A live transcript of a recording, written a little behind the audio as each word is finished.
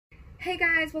Hey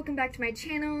guys, welcome back to my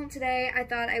channel. Today I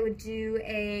thought I would do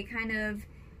a kind of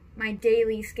my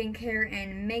daily skincare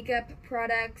and makeup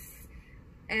products.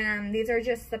 These are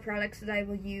just the products that I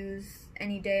will use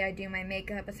any day I do my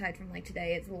makeup, aside from like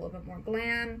today it's a little bit more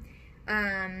glam.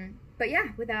 But yeah,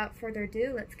 without further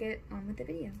ado, let's get on with the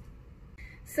video.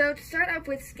 So to start off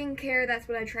with skincare, that's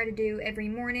what I try to do every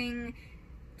morning.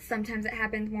 Sometimes it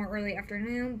happens more early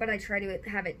afternoon, but I try to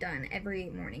have it done every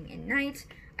morning and night.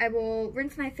 I will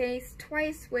rinse my face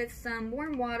twice with some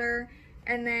warm water,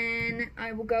 and then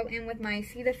I will go in with my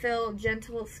Cetaphil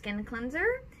Gentle Skin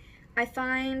Cleanser. I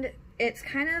find it's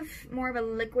kind of more of a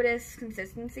liquidous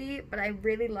consistency, but I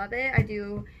really love it. I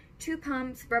do 2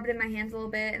 pumps, rub it in my hands a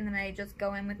little bit, and then I just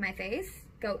go in on my face.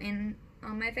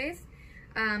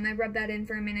 I rub that in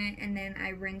for a minute, and then I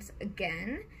rinse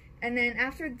again. And then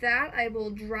after that, I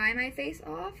will dry my face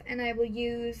off, and I will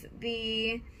use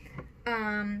the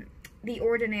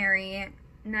Ordinary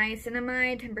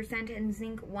niacinamide 10% and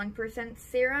zinc 1%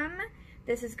 serum.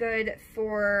 This is good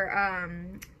for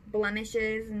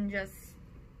blemishes and just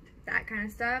that kind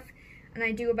of stuff. And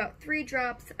I do about 3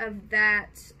 drops of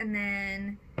that, and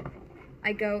then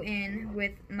I go in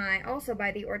with my, also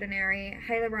by The Ordinary,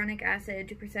 hyaluronic acid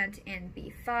 2% and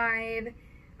B5.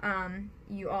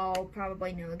 You all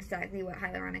probably know exactly what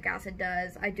hyaluronic acid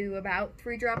does. I do about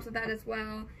 3 drops of that as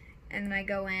well, and then I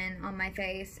go in on my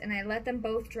face, and I let them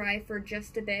both dry for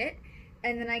just a bit,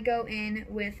 and then I go in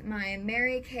with my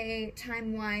Mary Kay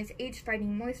Time Wise Age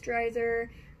Fighting Moisturizer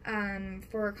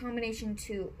for a combination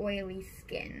to oily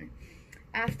skin.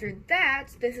 After that,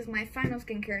 this is my final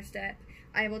skincare step.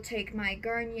 I will take my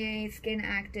Garnier Skin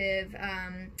Active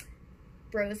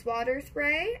rose water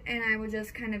spray, and I will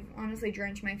just kind of honestly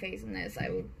drench my face in this. I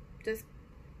will just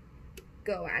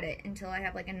go at it until I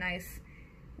have like a nice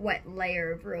wet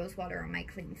layer of rose water on my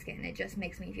clean skin. It just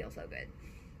makes me feel so good.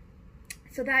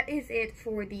 So that is it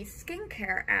for the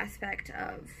skincare aspect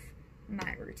of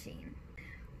my routine.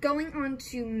 Going on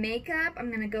to makeup, I'm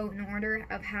going to go in order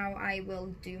of how I will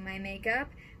do my makeup.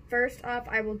 First off,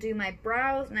 I will do my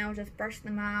brows, and I will just brush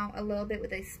them out a little bit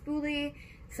with a spoolie.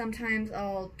 Sometimes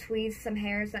I'll tweeze some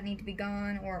hairs that need to be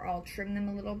gone, or I'll trim them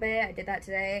a little bit. I did that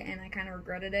today, and I kind of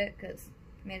regretted it because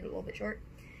I made it a little bit short.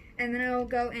 And then I'll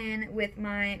go in with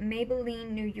my Maybelline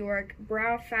New York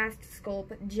Brow Fast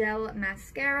Sculpt Gel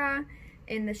Mascara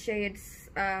in the shades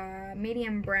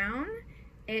medium brown.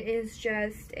 It is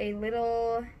just a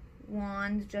little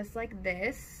wand just like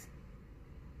this.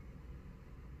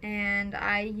 And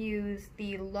I use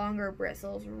the longer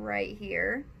bristles right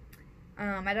here.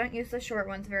 I don't use the short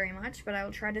ones very much, but I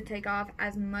will try to take off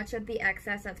as much of the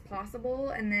excess as possible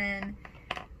and then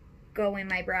go in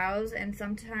my brows. And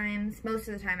sometimes, most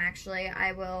of the time actually,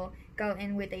 I will go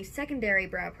in with a secondary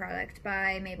brow product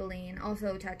by Maybelline,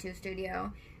 also Tattoo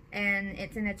Studio, and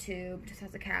it's in a tube, just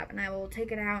has a cap, and I will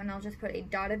take it out and I'll just put a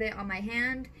dot of it on my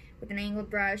hand with an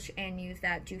angled brush and use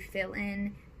that to fill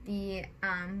in the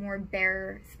more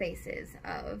bare spaces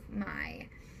of my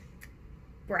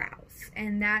brows.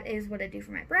 And that is what I do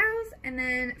for my brows. And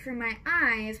then for my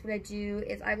eyes, what I do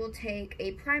is I will take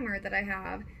a primer that I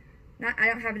have. I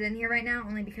don't have it in here right now,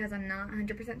 only because I'm not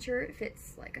 100% sure if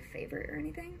it's like a favorite or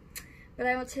anything. But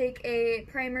I will take a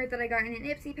primer that I got in an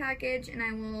Ipsy package, and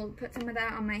I will put some of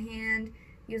that on my hand,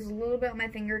 use a little bit on my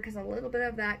finger, because a little bit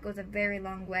of that goes a very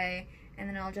long way. And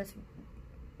then I'll just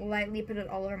lightly put it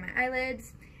all over my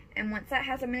eyelids. And once that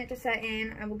has a minute to set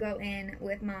in, I will go in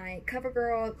with my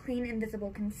CoverGirl Clean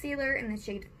Invisible Concealer in the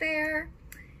shade Fair.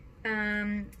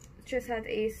 Just has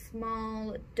a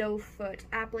small doe foot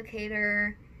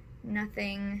applicator,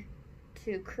 nothing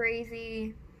too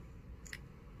crazy.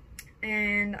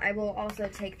 And I will also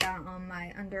take that on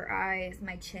my under eyes,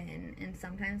 my chin, and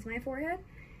sometimes my forehead.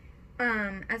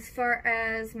 As far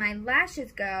as my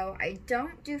lashes go, I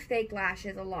don't do fake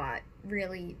lashes a lot,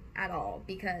 really, at all,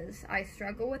 because I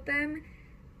struggle with them,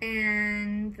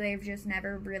 and they've just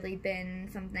never really been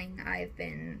something I've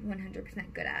been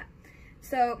 100% good at.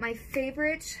 So my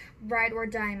favorite ride or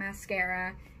die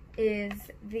mascara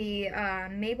is the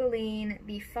Maybelline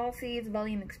the Falsies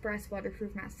Volume Express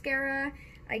Waterproof Mascara.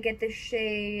 I get the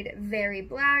shade Very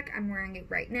Black. I'm wearing it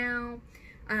right now.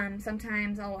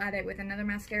 Sometimes I'll add it with another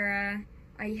mascara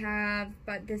I have,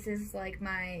 but this is like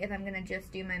my, if I'm gonna just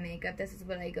do my makeup, this is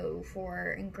what I go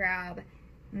for and grab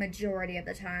majority of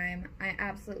the time. I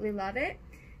absolutely love it.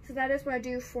 So that is what I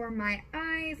do for my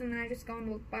eyes, and then I just go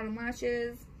into bottom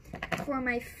lashes. For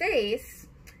my face,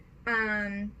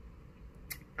 I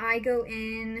go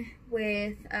in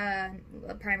with a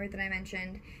primer that I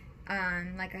mentioned.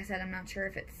 Like I said, I'm not sure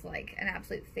if it's like an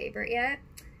absolute favorite yet.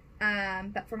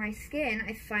 But for my skin,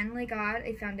 I finally got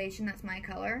a foundation that's my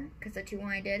color, because the two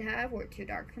one I did have were too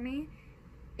dark for me.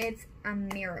 It's a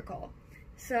miracle.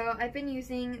 So I've been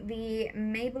using the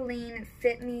Maybelline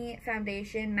Fit Me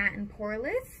Foundation Matte and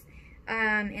Poreless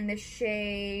in the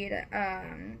shade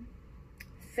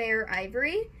Fair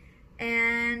Ivory.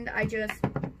 And I just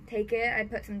take it, I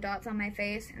put some dots on my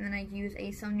face, and then I use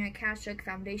a Sonia Kashuk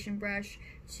foundation brush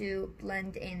to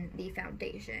blend in the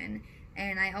foundation.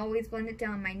 And I always blend it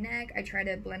down my neck. I try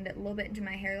to blend it a little bit into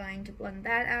my hairline to blend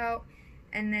that out.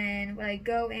 And then what I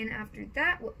go in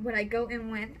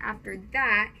with after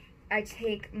that, I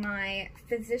take my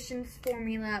Physicians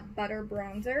Formula Butter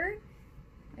Bronzer.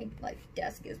 My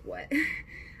desk is wet.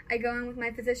 I go in with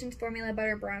my Physicians Formula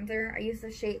Butter Bronzer. I use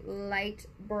the shade Light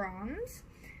Bronze.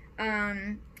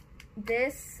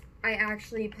 This I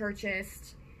actually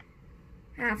purchased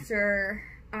after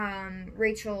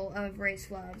Rachel of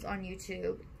Rachhloves on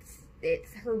YouTube.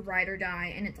 It's her ride or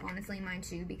die, and it's honestly mine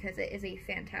too because it is a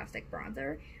fantastic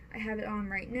bronzer. I have it on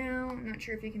right now. I'm not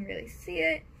sure if you can really see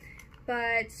it,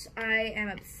 but I am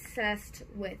obsessed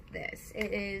with this.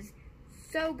 It is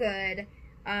so good.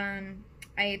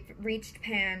 I've reached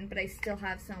pan, but I still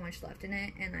have so much left in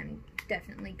it, and I'm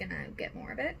definitely gonna get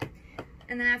more of it.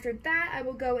 And then after that, I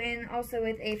will go in also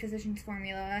with a Physicians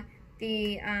Formula,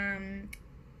 the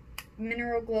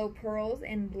Mineral Glow Pearls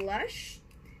in Blush.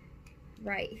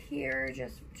 Right here,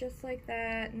 just like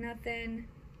that. Nothing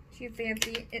too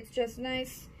fancy. It's just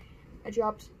nice. I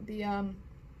dropped the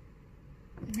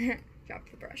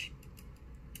dropped the brush.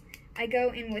 I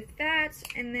go in with that,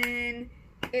 and then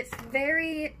it's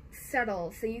very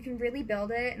subtle, so you can really build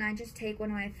it. And I just take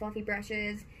one of my fluffy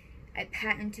brushes, I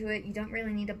pat into it. You don't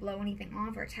really need to blow anything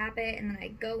off or tap it. And then I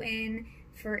go in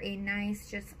for a nice,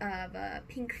 just of a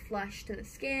pink flush to the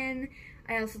skin.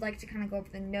 I also like to kind of go over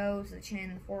the nose, the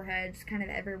chin, the forehead, just kind of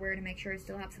everywhere to make sure I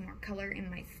still have some more color in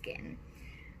my skin.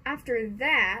 After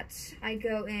that, I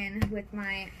go in with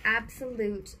my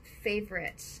absolute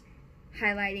favorite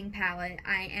highlighting palette.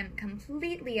 I am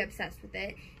completely obsessed with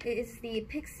it. It is the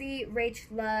Pixi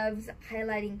Rachhloves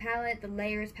highlighting palette, the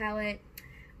Layers palette.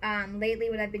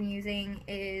 Lately what I've been using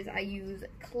is I use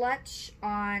Clutch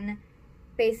on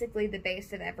basically the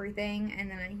base of everything,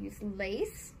 and then I use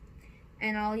lace.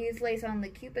 And I'll use lace on the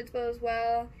cupid's bow as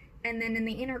well. And then in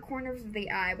the inner corners of the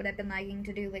eye, what I've been liking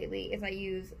to do lately is I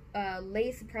use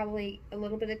lace, probably a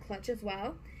little bit of Clutch as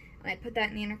well. And I put that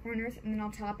in the inner corners, and then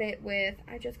I'll top it with,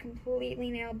 I just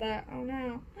completely nailed that, oh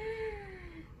no.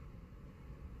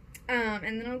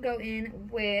 And then I'll go in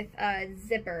with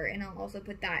Zipper, and I'll also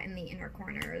put that in the inner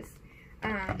corners.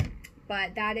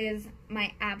 But that is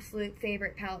my absolute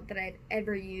favorite palette that I've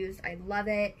ever used. I love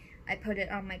it. I put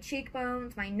it on my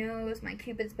cheekbones, my nose, my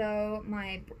cupid's bow,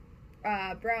 my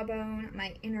brow bone,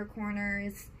 my inner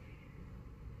corners.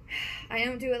 I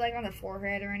don't do it like on the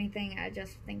forehead or anything. I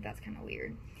just think that's kind of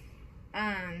weird.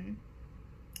 And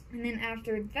then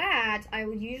after that, I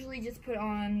would usually just put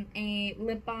on a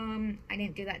lip balm. I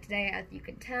didn't do that today, as you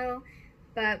can tell.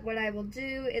 But what I will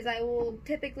do is I will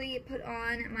typically put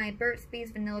on my Burt's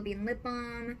Bees Vanilla Bean Lip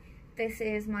Balm. This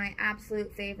is my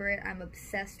absolute favorite. I'm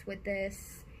obsessed with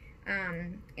this.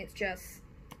 It's just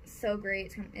so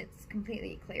great. It's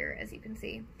completely clear, as you can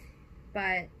see.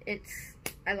 But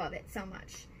I love it so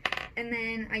much. And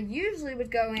then I usually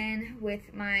would go in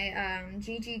with my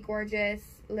Gigi Gorgeous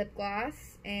lip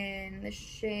gloss in the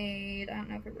shade, I don't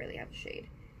know if it really has a shade.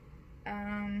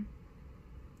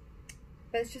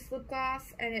 But it's just lip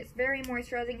gloss, and it's very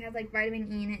moisturizing. It has like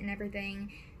vitamin E in it and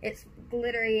everything. It's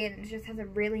glittery, and it just has a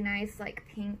really nice like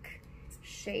pink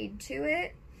shade to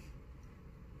it.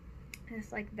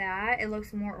 Just like that. It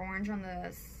looks more orange on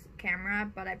the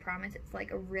camera, but I promise it's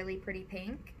like a really pretty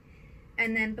pink.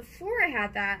 And then before I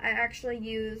had that, I actually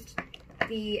used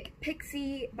the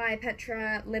Pixi by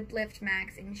Petra Lip Lift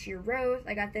Max in Sheer Rose.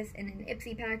 I got this in an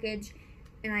Ipsy package,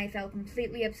 and I fell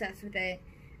completely obsessed with it.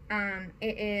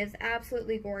 It is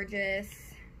absolutely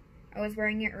gorgeous. I was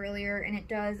wearing it earlier, and it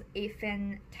does a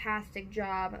fantastic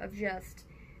job of just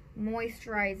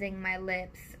moisturizing my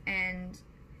lips and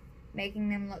making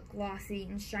them look glossy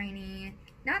and shiny.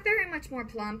 Not very much more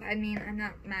plump. I mean, I'm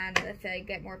not mad if I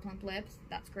get more plump lips.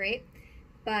 That's great.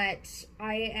 But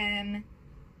I am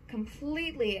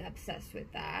completely obsessed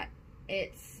with that.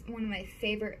 It's one of my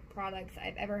favorite products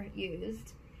I've ever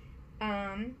used.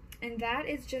 And that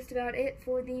is just about it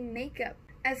for the makeup.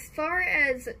 As far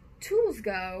as tools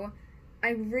go, I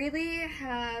really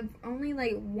have only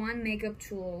like one makeup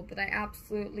tool that I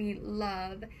absolutely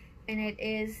love, and it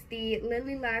is the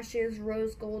Lilly Lashes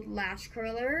Rose Gold Lash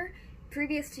Curler.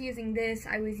 Previous to using this,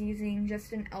 I was using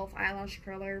just an e.l.f. eyelash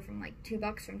curler from like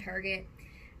 $2 from Target.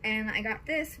 And I got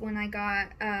this when I got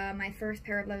my first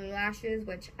pair of Lilly lashes,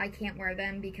 which I can't wear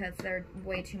them because they're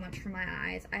way too much for my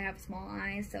eyes. I have small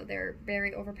eyes, so they're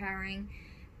very overpowering.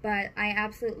 But I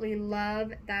absolutely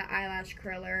love that eyelash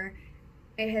curler.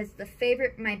 It has the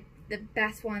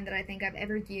best one that I think I've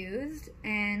ever used,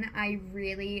 and I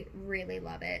really, really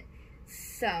love it.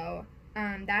 So,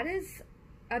 that is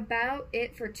about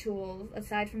it for tools.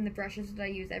 Aside from the brushes that I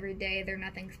use every day, they're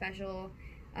nothing special.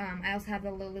 I also have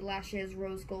the Lilly Lashes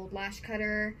Rose Gold Lash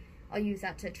Cutter. I'll use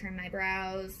that to trim my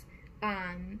brows.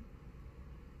 And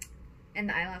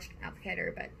the eyelash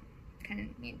applicator, but kind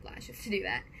of need lashes to do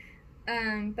that.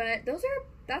 But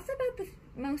that's about the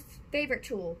most favorite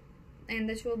tool, and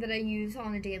the tool that I use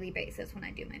on a daily basis when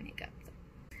I do my makeup. So.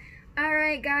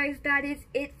 Alright guys, that is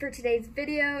it for today's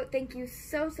video. Thank you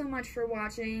so much for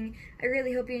watching. I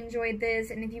really hope you enjoyed this,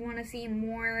 and if you want to see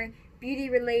more beauty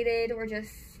related or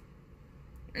just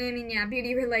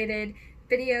beauty related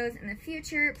videos in the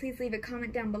future, please leave a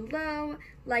comment down below,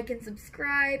 like and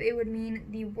subscribe. It would mean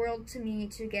the world to me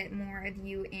to get more of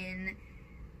you in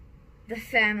the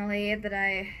family if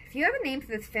you have a name for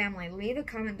this family, leave a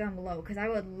comment down below, because I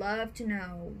would love to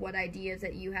know what ideas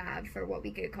that you have for what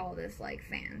we could call this, like,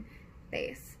 fan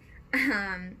base.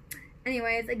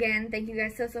 Anyways, again, thank you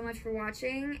guys so much for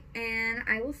watching, and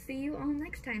I will see you all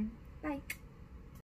next time. Bye.